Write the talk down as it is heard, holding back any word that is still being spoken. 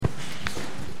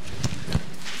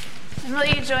And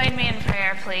will you join me in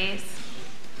prayer, please?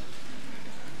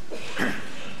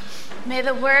 May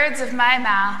the words of my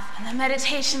mouth and the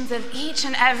meditations of each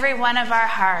and every one of our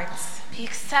hearts be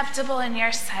acceptable in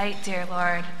your sight, dear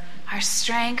Lord, our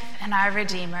strength and our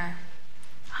Redeemer.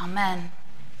 Amen.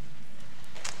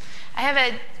 I have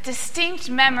a distinct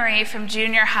memory from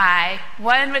junior high,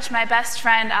 one which my best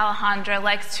friend Alejandra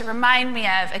likes to remind me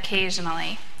of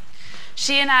occasionally.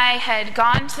 She and I had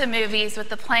gone to the movies with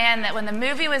the plan that when the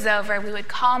movie was over, we would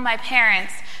call my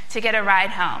parents to get a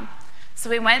ride home. So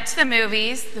we went to the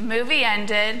movie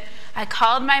ended, I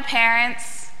called my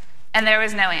parents, and there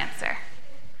was no answer.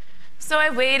 So I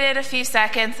waited a few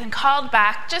seconds and called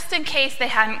back just in case they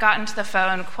hadn't gotten to the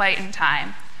phone quite in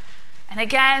time. And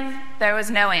again, there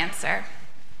was no answer.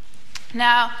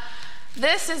 Now,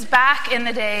 this is back in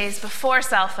the days before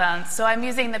cell phones, so I'm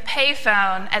using the pay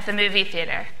phone at the movie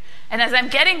theater. And as I'm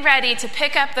getting ready to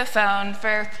pick up the phone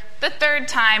for the third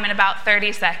time in about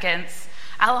 30 seconds,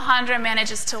 Alejandra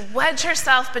manages to wedge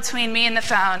herself between me and the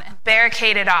phone and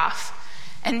barricade it off,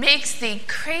 and makes the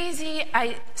crazy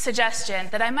suggestion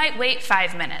that I might wait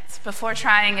 5 minutes before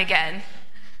trying again.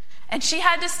 And she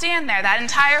had to stand there that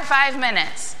entire 5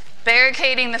 minutes,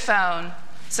 barricading the phone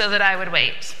so that I would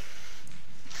wait.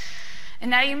 And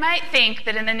now you might think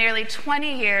that in the nearly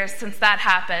 20 years since that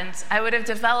happened, I would have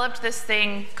developed this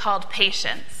thing called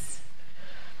patience.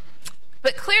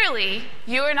 But clearly,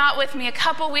 you were not with me a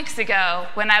couple weeks ago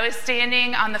when I was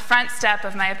standing on the front step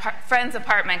of my friend's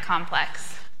apartment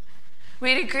complex.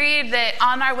 We'd agreed that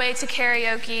on our way to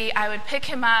karaoke, I would pick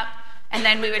him up and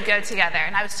then we would go together.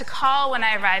 And I was to call when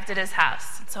I arrived at his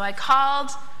house. So I called,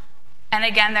 and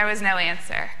again, there was no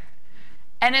answer.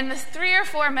 And in the 3 or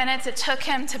 4 minutes it took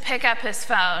him to pick up his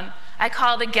phone, I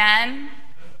called again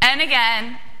and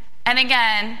again and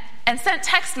again and sent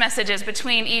text messages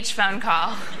between each phone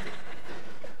call.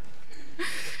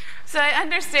 So I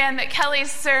understand that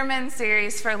Kelly's sermon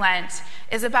series for Lent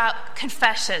is about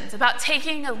confessions, about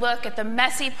taking a look at the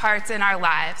messy parts in our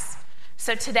lives.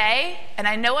 So today, and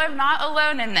I know I'm not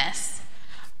alone in this,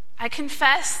 I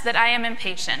confess that I am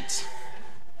impatient.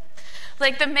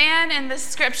 Like the man in the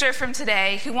scripture from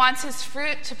today who wants his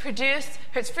fruit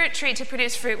tree to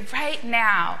produce fruit right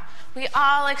now, we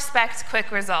all expect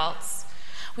quick results.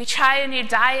 We try a new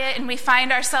diet and we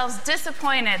find ourselves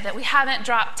disappointed that we haven't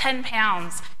dropped 10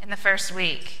 pounds in the first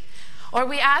week. Or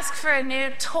we ask for a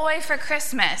new toy for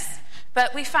Christmas,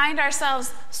 but we find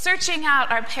ourselves searching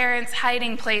out our parents'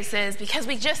 hiding places because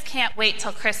we just can't wait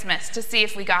till Christmas to see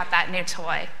if we got that new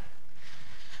toy.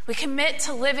 We commit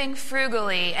to living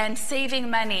frugally and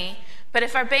saving money, but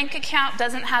if our bank account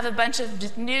doesn't have a bunch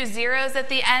of new zeros at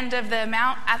the end of the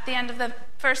amount at the end of the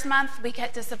first month, we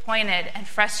get disappointed and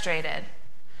frustrated.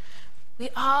 We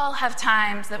all have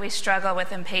times that we struggle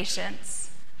with impatience.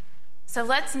 So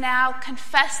let's now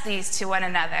confess these to one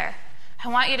another. I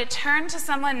want you to turn to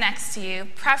someone next to you,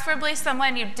 preferably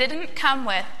someone you didn't come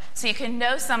with, so you can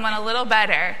know someone a little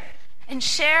better, and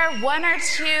share 1 or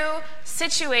 2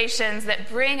 situations that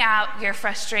bring out your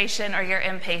frustration or your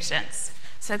impatience.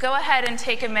 So go ahead and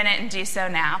take a minute and do so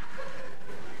now.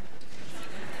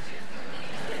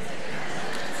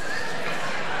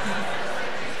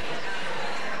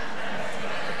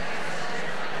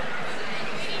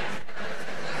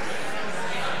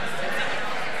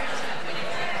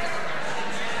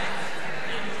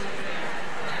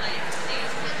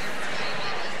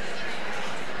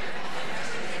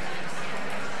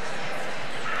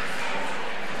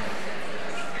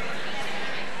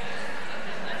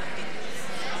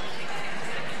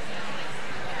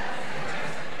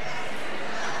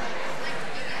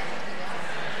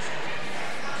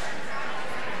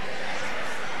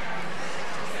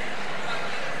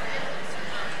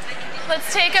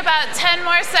 Let's take about 10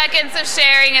 more seconds of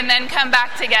sharing and then come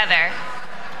back together.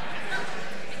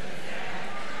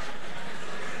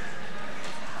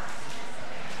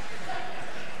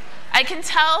 I can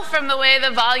tell from the way the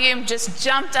volume just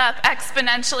jumped up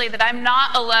exponentially that I'm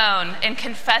not alone in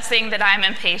confessing that I'm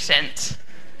impatient.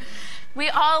 We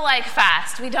all like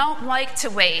fast. We don't like to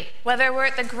wait. Whether we're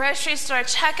at the grocery store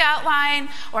checkout line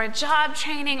or job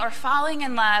training or falling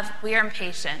in love, we are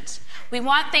impatient. We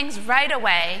want things right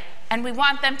away, and we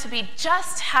want them to be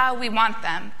just how we want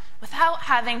them without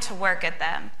having to work at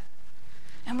them.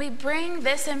 And we bring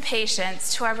this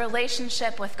impatience to our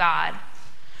relationship with God.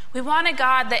 We want a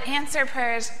God that answers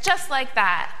prayers just like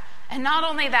that. And not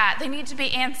only that, they need to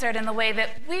be answered in the way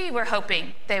that we were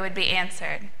hoping they would be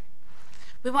answered.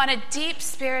 We want a deep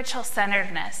spiritual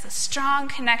centeredness, a strong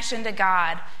connection to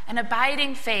God, an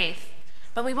abiding faith,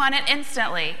 but we want it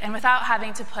instantly and without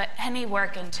having to put any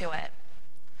work into it.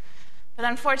 But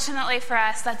unfortunately for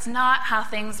us, that's not how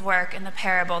things work in the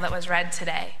parable that was read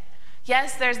today.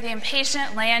 Yes, there's the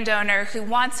impatient landowner who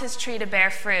wants his tree to bear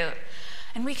fruit,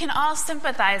 and we can all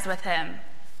sympathize with him.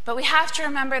 But we have to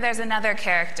remember there's another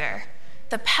character,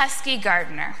 the pesky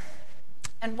gardener.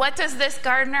 And what does this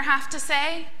gardener have to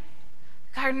say?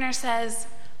 The gardener says,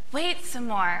 wait some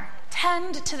more,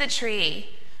 tend to the tree,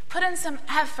 put in some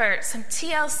effort, some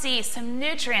TLC, some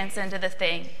nutrients into the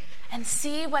thing, and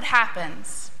see what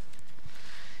happens.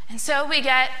 And so we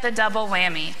get the double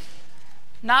whammy.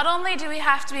 Not only do we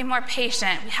have to be more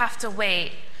patient, we have to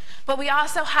wait, but we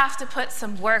also have to put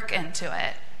some work into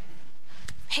it.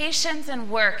 Patience and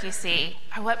work, you see,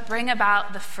 are what bring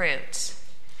about the fruit.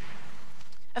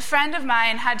 A friend of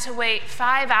mine had to wait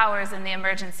 5 hours in the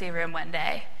emergency room one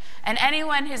day. And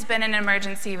anyone who's been in an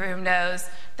emergency room knows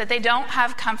that they don't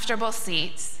have comfortable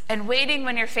seats, and waiting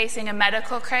when you're facing a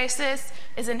medical crisis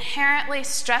is inherently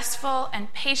stressful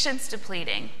and patience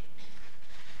depleting.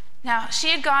 Now, she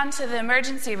had gone to the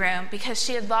emergency room because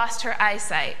she had lost her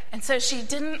eyesight, and so she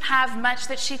didn't have much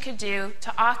that she could do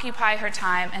to occupy her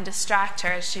time and distract her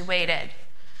as she waited.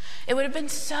 It would have been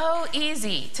so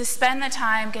easy to spend the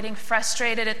time getting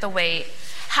frustrated at the wait,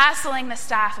 hassling the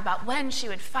staff about when she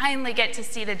would finally get to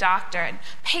see the doctor, and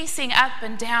pacing up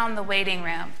and down the waiting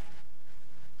room.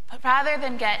 But rather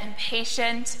than get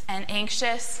impatient and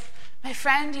anxious, my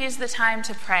friend used the time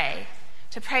to pray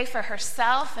for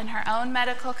herself and her own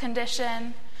medical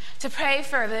condition, to pray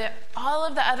for all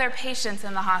of the other patients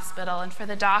in the hospital and for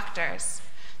the doctors,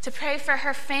 to pray for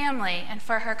her family and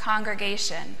for her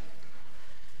congregation.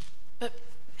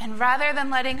 And rather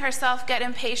than letting herself get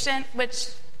impatient, which,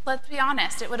 let's be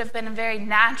honest, it would have been a very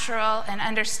natural and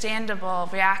understandable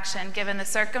reaction given the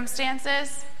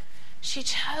circumstances, she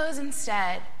chose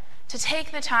instead to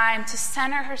take the time to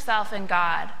center herself in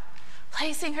God,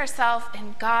 placing herself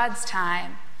in God's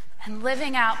time and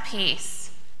living out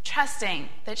peace, trusting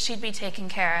that she'd be taken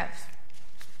care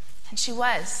of. And she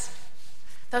was.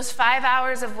 Those 5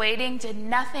 hours of waiting did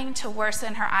nothing to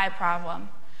worsen her eye problem,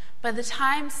 but the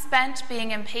time spent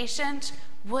being impatient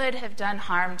would have done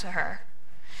harm to her.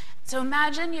 So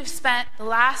imagine you've spent the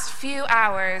last few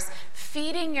hours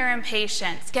feeding your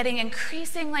impatience, getting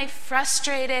increasingly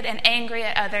frustrated and angry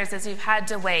at others as you've had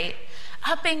to wait,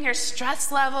 upping your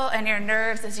stress level and your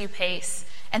nerves as you pace,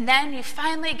 and then you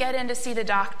finally get in to see the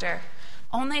doctor,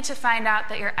 only to find out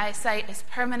that your eyesight is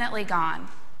permanently gone.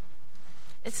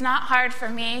 It's not hard for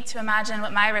me to imagine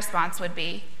what my response would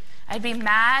be. I'd be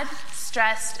mad,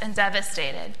 stressed, and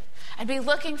devastated. I'd be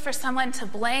looking for someone to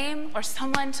blame or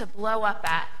someone to blow up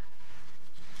at.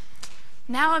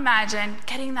 Now imagine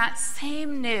getting that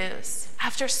same news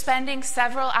after spending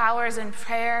several hours in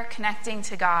prayer connecting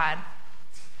to God.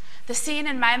 The scene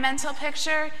in my mental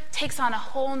picture takes on a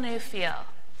whole new feel.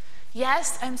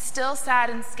 Yes, I'm still sad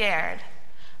and scared,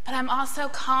 but I'm also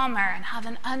calmer and have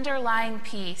an underlying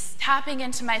peace, tapping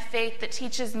into my faith that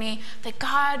teaches me that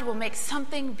God will make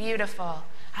something beautiful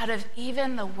out of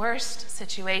even the worst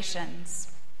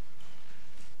situations.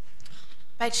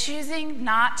 By choosing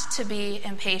not to be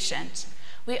impatient,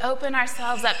 we open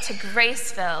ourselves up to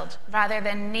grace-filled rather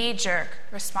than knee-jerk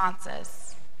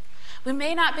responses. We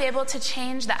may not be able to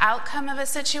change the outcome of a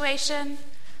situation,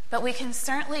 but we can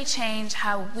certainly change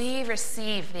how we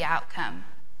receive the outcome.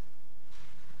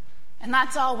 And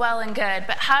that's all well and good,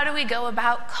 but how do we go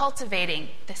about cultivating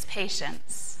this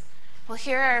patience? Well,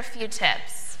 here are a few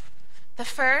tips. The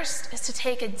first is to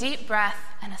take a deep breath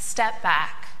and a step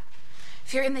back.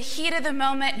 If you're in the heat of the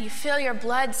moment and you feel your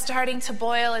blood starting to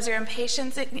boil as your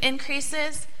impatience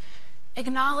increases,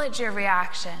 acknowledge your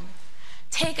reaction.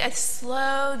 Take a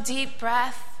slow, deep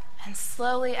breath and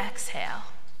slowly exhale.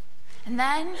 And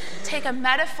then take a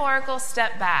metaphorical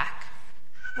step back.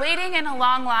 Waiting in a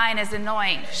long line is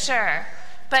annoying, sure,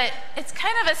 but it's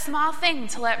kind of a small thing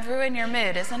to let ruin your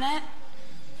mood, isn't it?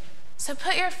 So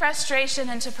put your frustration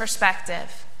into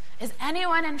perspective. Is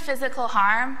anyone in physical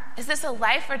harm? Is this a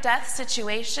life or death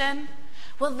situation?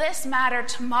 Will this matter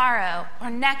tomorrow or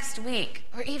next week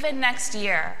or even next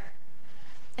year?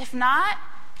 If not,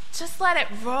 just let it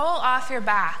roll off your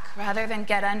back rather than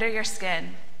get under your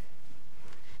skin.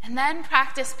 And then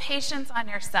practice patience on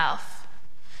yourself.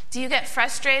 Do you get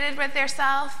frustrated with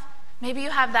yourself? Maybe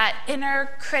you have that inner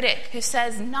critic who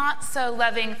says not so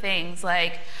loving things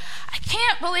like, I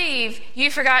can't believe you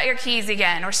forgot your keys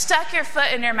again, or stuck your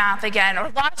foot in your mouth again, or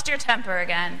lost your temper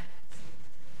again.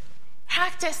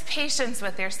 Practice patience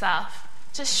with yourself.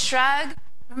 Just shrug,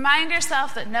 remind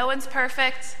yourself that no one's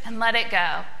perfect, and let it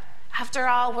go. After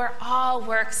all, we're all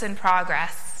works in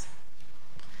progress.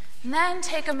 And then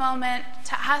take a moment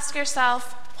to ask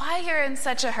yourself why you're in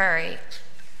such a hurry.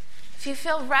 If you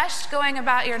feel rushed going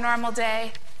about your normal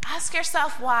day, ask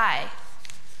yourself why.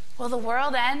 Will the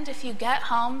world end if you get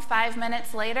home 5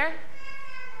 minutes later?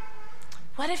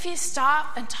 What if you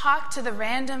stop and talk to the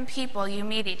random people you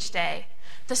meet each day?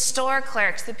 The store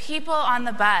clerks, the people on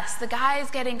the bus, the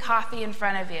guys getting coffee in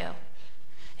front of you.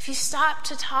 If you stop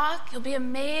to talk, you'll be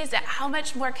amazed at how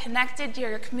much more connected to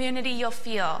your community you'll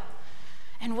feel.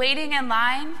 And waiting in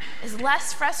line is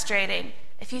less frustrating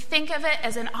if you think of it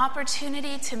as an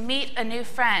opportunity to meet a new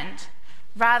friend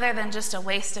rather than just a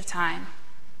waste of time.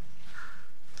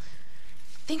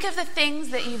 Think of the things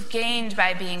that you've gained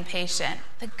by being patient,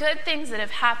 the good things that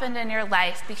have happened in your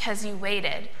life because you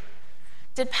waited.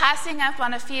 Did passing up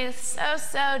on a few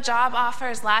so-so job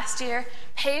offers last year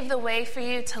pave the way for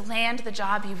you to land the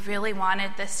job you really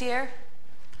wanted this year?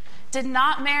 Did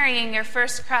not marrying your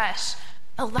first crush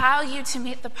allow you to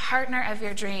meet the partner of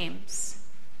your dreams?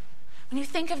 When you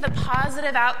think of the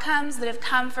positive outcomes that have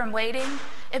come from waiting,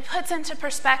 it puts into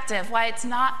perspective why it's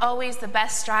not always the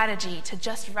best strategy to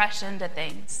just rush into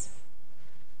things.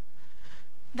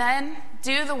 Then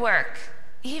do the work,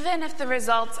 even if the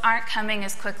results aren't coming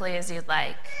as quickly as you'd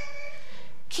like.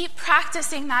 Keep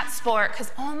practicing that sport,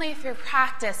 because only through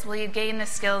practice will you gain the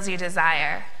skills you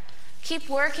desire. Keep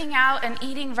working out and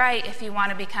eating right if you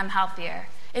want to become healthier.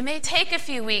 It may take a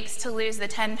few weeks to lose the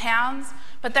 10 pounds,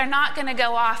 but they're not going to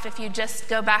go off if you just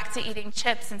go back to eating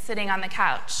chips and sitting on the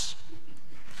couch.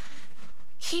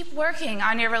 Keep working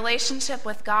on your relationship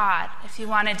with God if you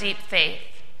want a deep faith.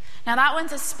 Now, that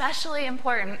one's especially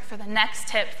important for the next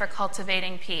tip for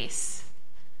cultivating peace.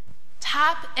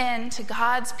 Tap into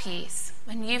God's peace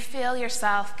when you feel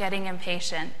yourself getting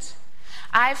impatient.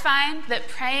 I find that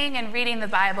praying and reading the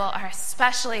Bible are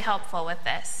especially helpful with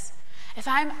this. If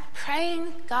I'm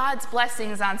praying God's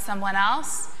blessings on someone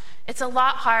else, it's a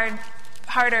lot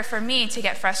harder for me to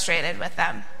get frustrated with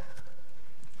them.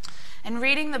 And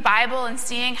reading the Bible and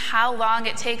seeing how long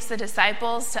it takes the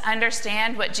disciples to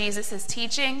understand what Jesus is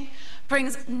teaching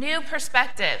brings new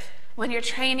perspective when you're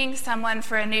training someone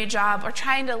for a new job or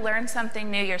trying to learn something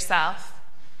new yourself.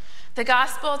 The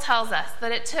gospel tells us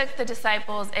that it took the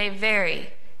disciples a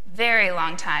very, very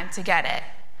long time to get it.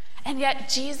 And yet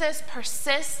Jesus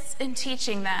persists in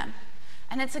teaching them.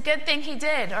 And it's a good thing he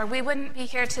did, or we wouldn't be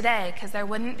here today, because there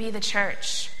wouldn't be the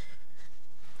church.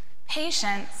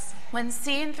 Patience, when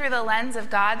seen through the lens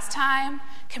of God's time,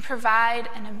 can provide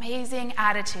an amazing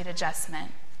attitude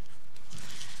adjustment.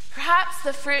 Perhaps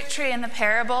the fruit tree in the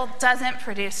parable doesn't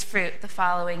produce fruit the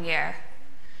following year.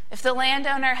 If the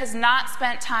landowner has not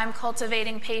spent time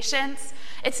cultivating patience,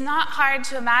 it's not hard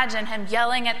to imagine him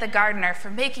yelling at the gardener for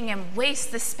making him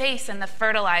waste the space and the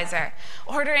fertilizer,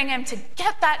 ordering him to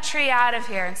get that tree out of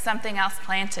here and something else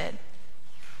planted.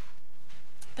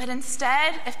 But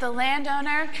instead, if the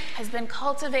landowner has been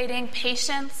cultivating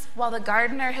patience while the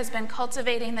gardener has been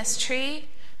cultivating this tree,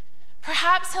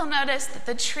 perhaps he'll notice that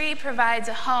the tree provides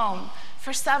a home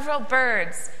for several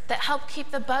birds that help keep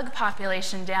the bug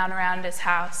population down around his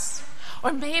house.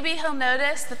 Or maybe he'll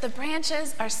notice that the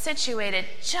branches are situated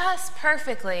just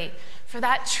perfectly for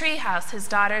that tree house his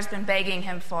daughter's been begging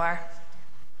him for.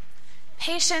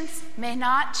 Patience may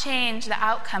not change the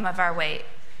outcome of our wait.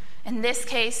 In this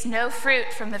case, no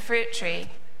fruit from the fruit tree.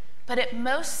 But it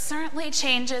most certainly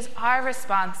changes our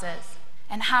responses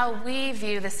and how we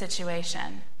view the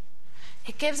situation.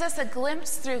 It gives us a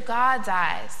glimpse through God's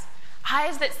eyes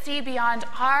that see beyond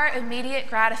our immediate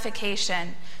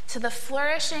gratification to the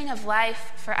flourishing of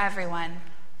life for everyone.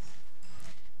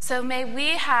 So may we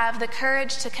have the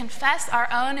courage to confess our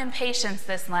own impatience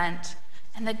this Lent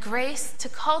and the grace to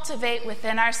cultivate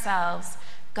within ourselves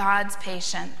God's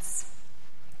patience.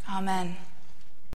 Amen.